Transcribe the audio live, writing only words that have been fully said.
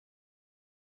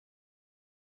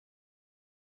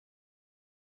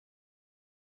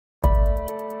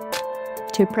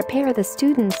to prepare the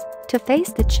students to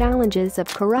face the challenges of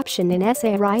corruption in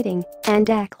essay writing and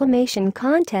declamation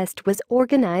contest was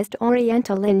organized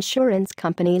Oriental Insurance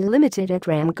Company Limited at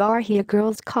Ramgarhia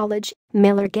Girls College,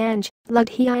 Miller Ganj,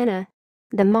 Ludhiana.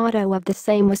 The motto of the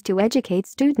same was to educate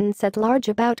students at large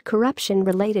about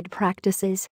corruption-related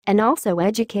practices and also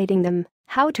educating them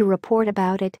how to report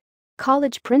about it.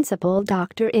 College Principal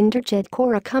Dr. Inderjit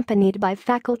Kaur, accompanied by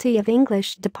Faculty of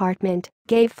English Department,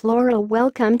 gave floral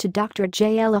welcome to Dr.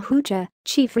 J.L. Ahuja,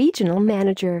 Chief Regional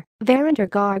Manager, Varinder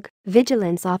Garg,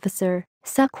 Vigilance Officer,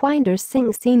 Sukhwinder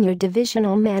Singh Senior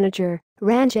Divisional Manager,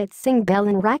 Ranjit Singh Bell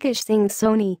and Rakesh Singh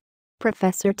Soni.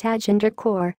 Professor Tajinder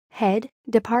Kaur, Head,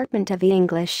 Department of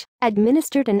English,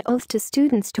 administered an oath to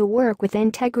students to work with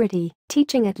integrity,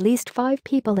 teaching at least 5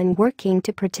 people and working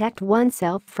to protect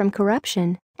oneself from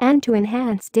corruption and to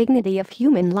enhance dignity of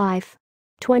human life.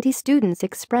 20 students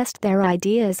expressed their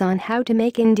ideas on how to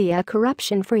make India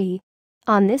corruption-free.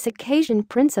 On this occasion,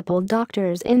 Principal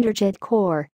Dr. Inderjit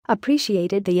Kaur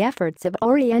appreciated the efforts of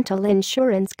Oriental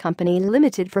Insurance Company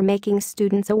Limited for making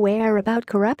students aware about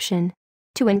corruption.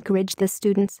 To encourage the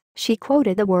students, she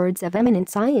quoted the words of eminent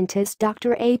scientist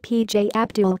Dr. APJ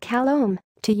Abdul Kalam,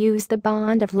 to use the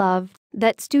bond of love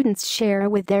that students share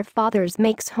with their fathers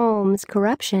makes homes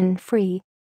corruption-free.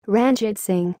 Ranjit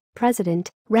Singh, President,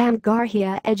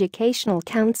 Ramgarhia Educational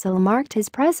Council, marked his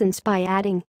presence by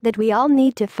adding that we all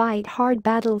need to fight hard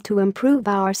battle to improve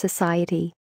our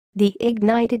society. The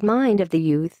ignited mind of the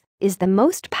youth is the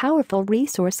most powerful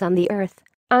resource on the earth,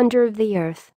 under the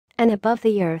earth, and above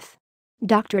the earth.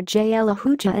 Dr. J.L.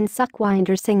 Ahuja and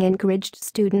Sukhwinder Singh encouraged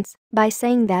students by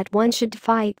saying that one should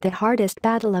fight the hardest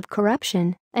battle of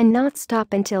corruption and not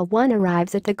stop until one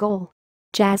arrives at the goal.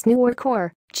 Jasnoor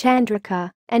Kaur, Chandrika,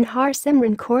 and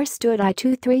Harsimran Kaur stood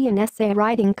I2-3 in essay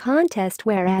writing contest,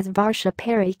 whereas Varsha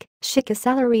Parikh, Shika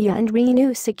Salaria and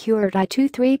Reenu secured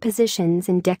I2-3 positions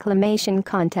in declamation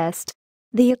contest.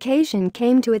 The occasion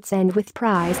came to its end with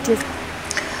prize discussion.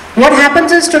 What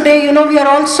happens is today, we are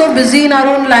all so busy in our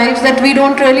own lives that we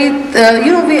don't really,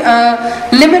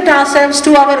 limit ourselves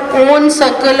to our own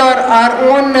circle or our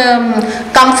own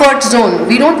comfort zone.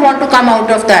 We don't want to come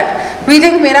out of that. We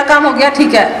think, mera kaam ho gaya,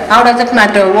 theek hai. How does it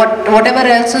matter? Whatever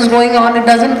else is going on, it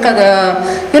doesn't,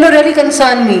 really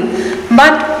concern me.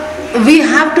 But we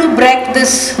have to break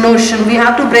this notion. We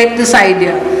have to break this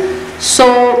idea.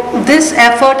 So this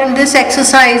effort and this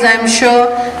exercise, I'm sure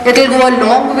it will go a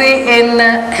long way in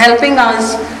helping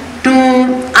us to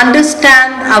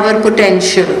understand our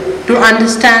potential, to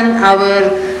understand our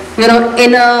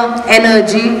inner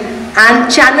energy and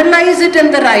channelize it in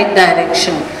the right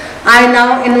direction. I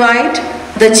now invite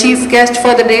the chief guest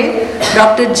for the day,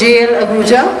 Dr. J.L.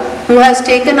 Ahuja, who has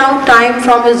taken out time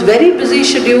from his very busy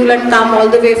schedule and come all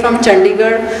the way from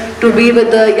Chandigarh to be with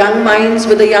the young minds,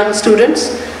 with the young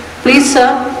students. Please sir,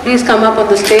 please come up on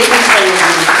the stage and say your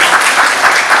name.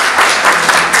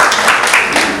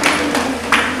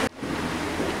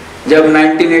 जब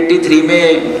 1983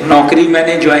 में नौकरी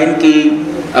मैंने join की,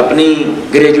 अपनी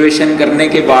graduation करने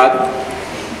के बाद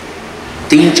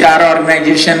 3-4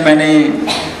 organisation मैंने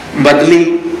बदली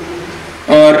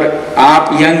और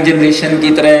आप यंग जनरेशन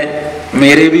की तरह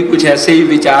मेरे भी कुछ ऐसे ही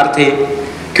विचार थे,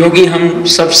 क्योंकि हम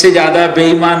सबसे ज़्यादा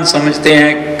बेईमान समझते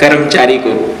हैं कर्मचारी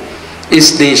को इस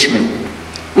देश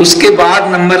में। उसके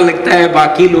बाद नंबर लगता है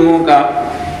बाकी लोगों का,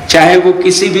 चाहे वो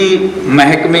किसी भी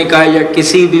महकमे का या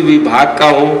किसी भी विभाग का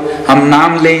हो, हम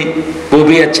नाम लें वो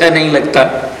भी अच्छा नहीं लगता।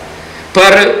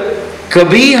 पर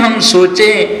कभी हम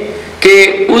सोचें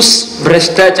कि उस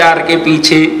भ्रष्टाचार के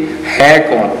पीछे है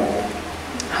कौन?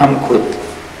 हम खुद।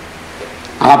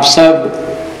 आप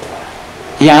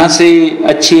सब यहाँ से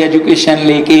अच्छी एजुकेशन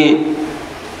लेके,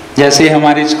 जैसे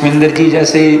हमारे सुखविंदर जी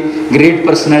जैसे ग्रेट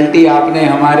पर्सनालिटी आपने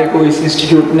हमारे को इस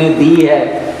इंस्टीट्यूट ने दी है,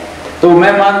 तो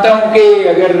मैं मानता हूँ कि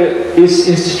अगर इस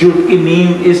इंस्टीट्यूट की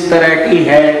नींव इस तरह की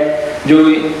है, जो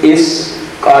इस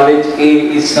कॉलेज के,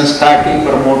 इस संस्था के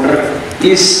प्रमोटर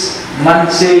इस मन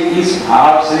से, इस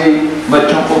भाव से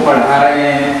बच्चों को पढ़ा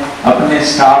रहे हैं, अपने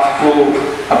स्टाफ को,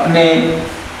 अपने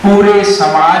पूरे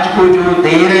समाज को जो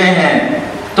दे रहे हैं,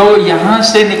 तो यहाँ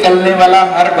से निकलने वाला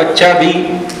हर बच्चा भी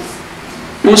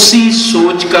उसी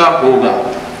सोच का होगा।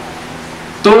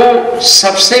 तो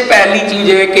सबसे पहली चीज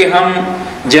है कि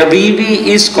हम जब भी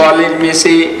इस कॉलेज में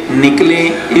से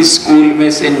निकलें, इस स्कूल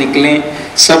में से निकलें,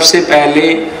 सबसे पहले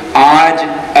आज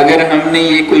अगर हमने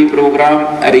ये कोई प्रोग्राम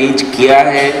अरेंज किया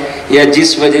है या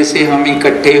जिस वजह से हम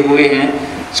इकट्ठे हुए हैं,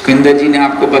 सुखविंदर जी ने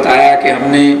आपको बताया कि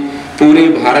हमने पूरे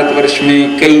भारतवर्ष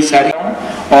में कई सारे,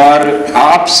 और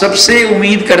आप सबसे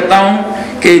उम्मीद करता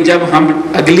हूं कि जब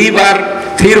हम अगली बार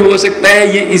फिर हो सकता है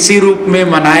ये इसी रूप में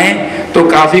मनाएं, तो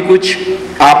काफी कुछ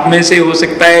आप में से हो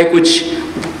सकता है कुछ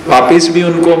वापस भी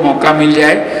उनको मौका मिल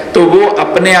जाए, तो वो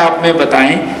अपने आप में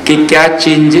बताएं कि क्या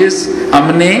चेंजेस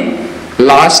हमने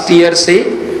लास्ट ईयर से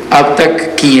अब तक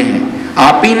किए हैं।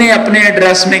 आप ही ने अपने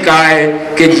एड्रेस में कहा है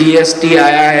कि जीएसटी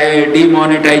आया है,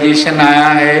 डीमोनेटाइजेशन आया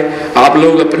है, आप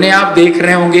लोग अपने आप देख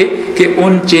रहे होंगे कि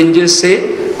उन चेंजेस से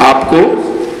आपको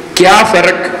क्या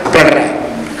फर्क पड़ रहा है।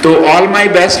 तो all my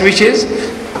best wishes.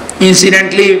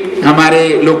 Incidentally हमारे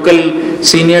local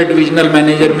senior divisional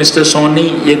manager mister Soni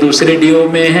ये दूसरे डीओ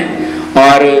में हैं,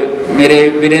 और मेरे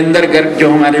वीरेंद्र गर्ग जो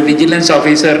हमारे विजिलेंस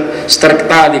ऑफिसर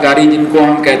सतर्कता अधिकारी जिनको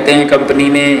हम कहते हैं कंपनी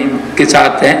ने के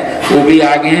साथ हैं, वो भी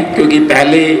आ गए हैं, क्योंकि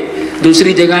पहले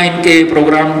दूसरी जगह इनके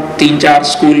प्रोग्राम 3-4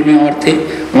 स्कूल में और थे,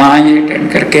 वहाँ ये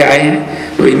अटेंड करके आए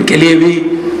हैं। तो इनके लिए भी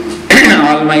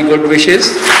all my good wishes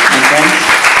and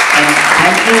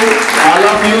thank you all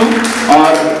of you,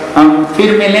 और हम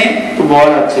फिर मिलें तो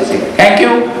बहुत अच्छे से। Thank you.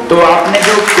 तो आपने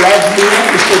जो क्लास दी है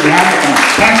उसको ध्यान रखना।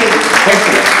 Thank you. Thank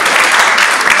you.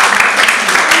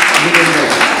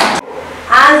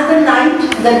 As the night,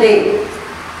 the day,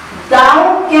 thou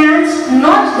canst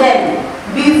not then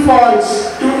be false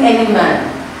to any man.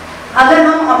 अगर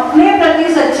हम अपने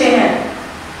प्रति सच्चे हैं,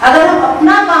 अगर हम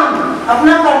अपना काम,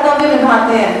 अपना कर्तव्य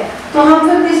निभाते हैं, तो हम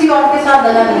फिर किसी और के साथ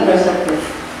दगा नहीं कर सकते।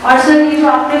 और सर ये जो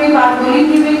आपने भी बात बोली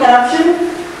कि भी करप्शन,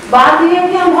 बात ये है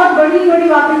कि हम बहुत बड़ी बड़ी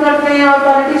बातें करते हैं और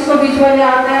पॉलिटिक्स को बीच में ले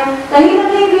आते हैं। कहीं ना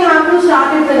कहीं we have to start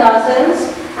it with ourselves,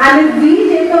 and if we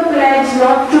take a pledge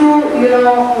not to,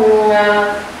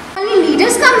 Only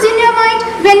leaders comes in your mind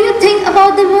when you think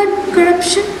about the word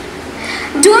corruption.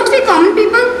 Don't we common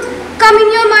people come in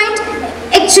your mind?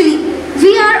 Actually,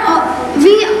 we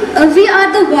are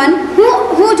the one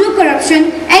who do corruption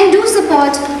and do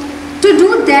support to do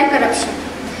their corruption.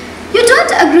 You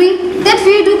don't agree that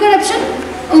we do corruption?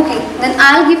 Okay, then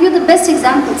I'll give you the best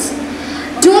examples.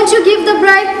 Don't you give the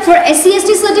bribe for SC/ST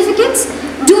certificates?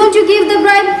 Don't you give the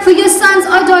bribe for your sons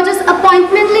or daughters'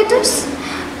 appointment letters?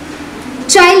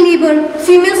 Child labor,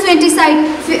 female feticide.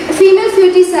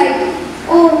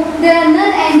 Oh, there are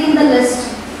none ending the list.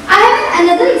 I have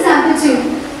another example too.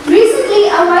 Recently,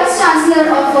 a vice chancellor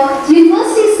of a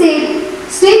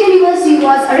state university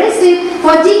was arrested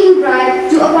for taking bribe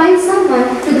to appoint someone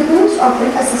to the post of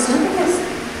an assistant professor.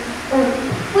 Oh,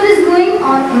 what is going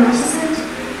on in our society?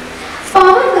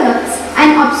 Power corrupts and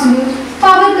absolute.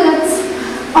 Power corrupts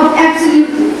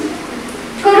absolutely.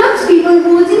 Corrupt people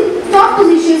holding top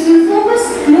positions will focus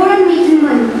more on making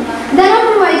money than on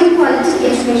providing quality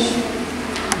education.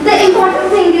 The important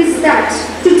thing is that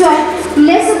to talk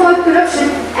less about corruption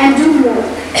and do more.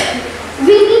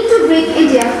 We need to break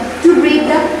India to break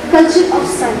the culture of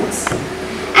silence.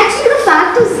 Actually, the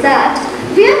fact is that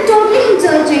we are totally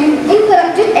indulging in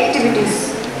corrupted activities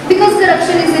because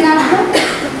corruption is in our blood.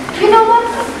 You know what?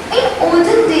 In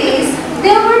olden days,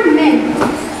 there were men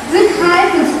with high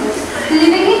principles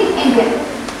living in India.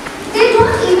 They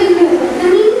don't even know the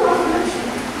meaning of corruption.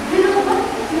 You know what?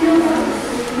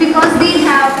 Because they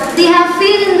have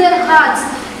faith in their hearts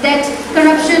that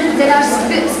corruption, that our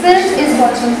spirit is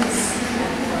watching us.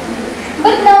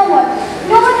 But now what?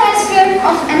 No one has fear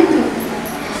of anything.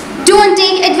 Don't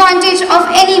take advantage of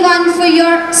anyone for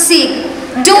your sake.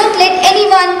 Don't let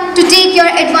anyone to take your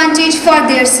advantage for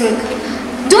their sake.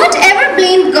 Don't ever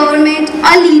blame government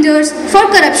or leaders for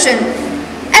corruption.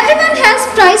 Everyone has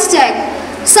price tag.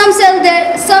 Some sell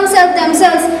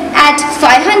themselves at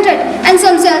 500 and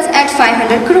some sells at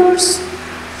 500 crores.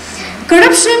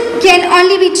 Corruption can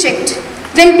only be checked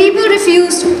when people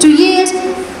refuse to yield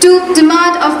to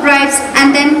demand of bribes,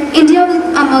 and then India will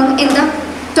among in the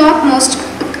topmost.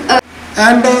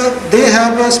 And they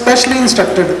have specially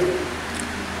instructed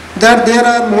that there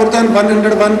are more than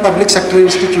 101 public sector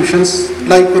institutions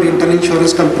like Oriental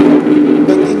Insurance Company,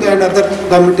 banking and other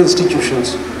government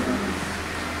institutions.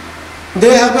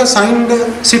 They have assigned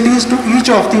cities to each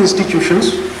of the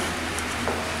institutions,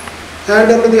 and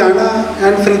Ludhiana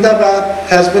and Faridabad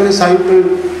has been assigned to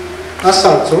us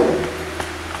also.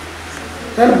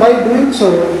 And by doing so,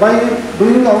 by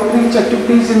doing outreach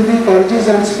activities in the colleges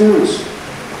and schools,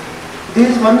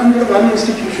 these 101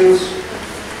 institutions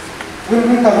will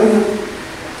be covering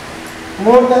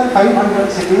more than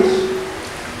 500 cities,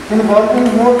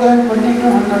 involving more than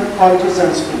 2,200 colleges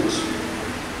and schools.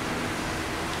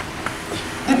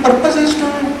 The purpose is to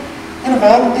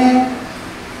involve the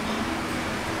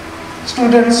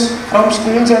students from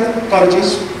schools and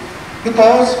colleges,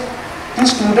 because the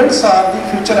students are the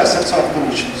future assets of the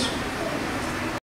nations.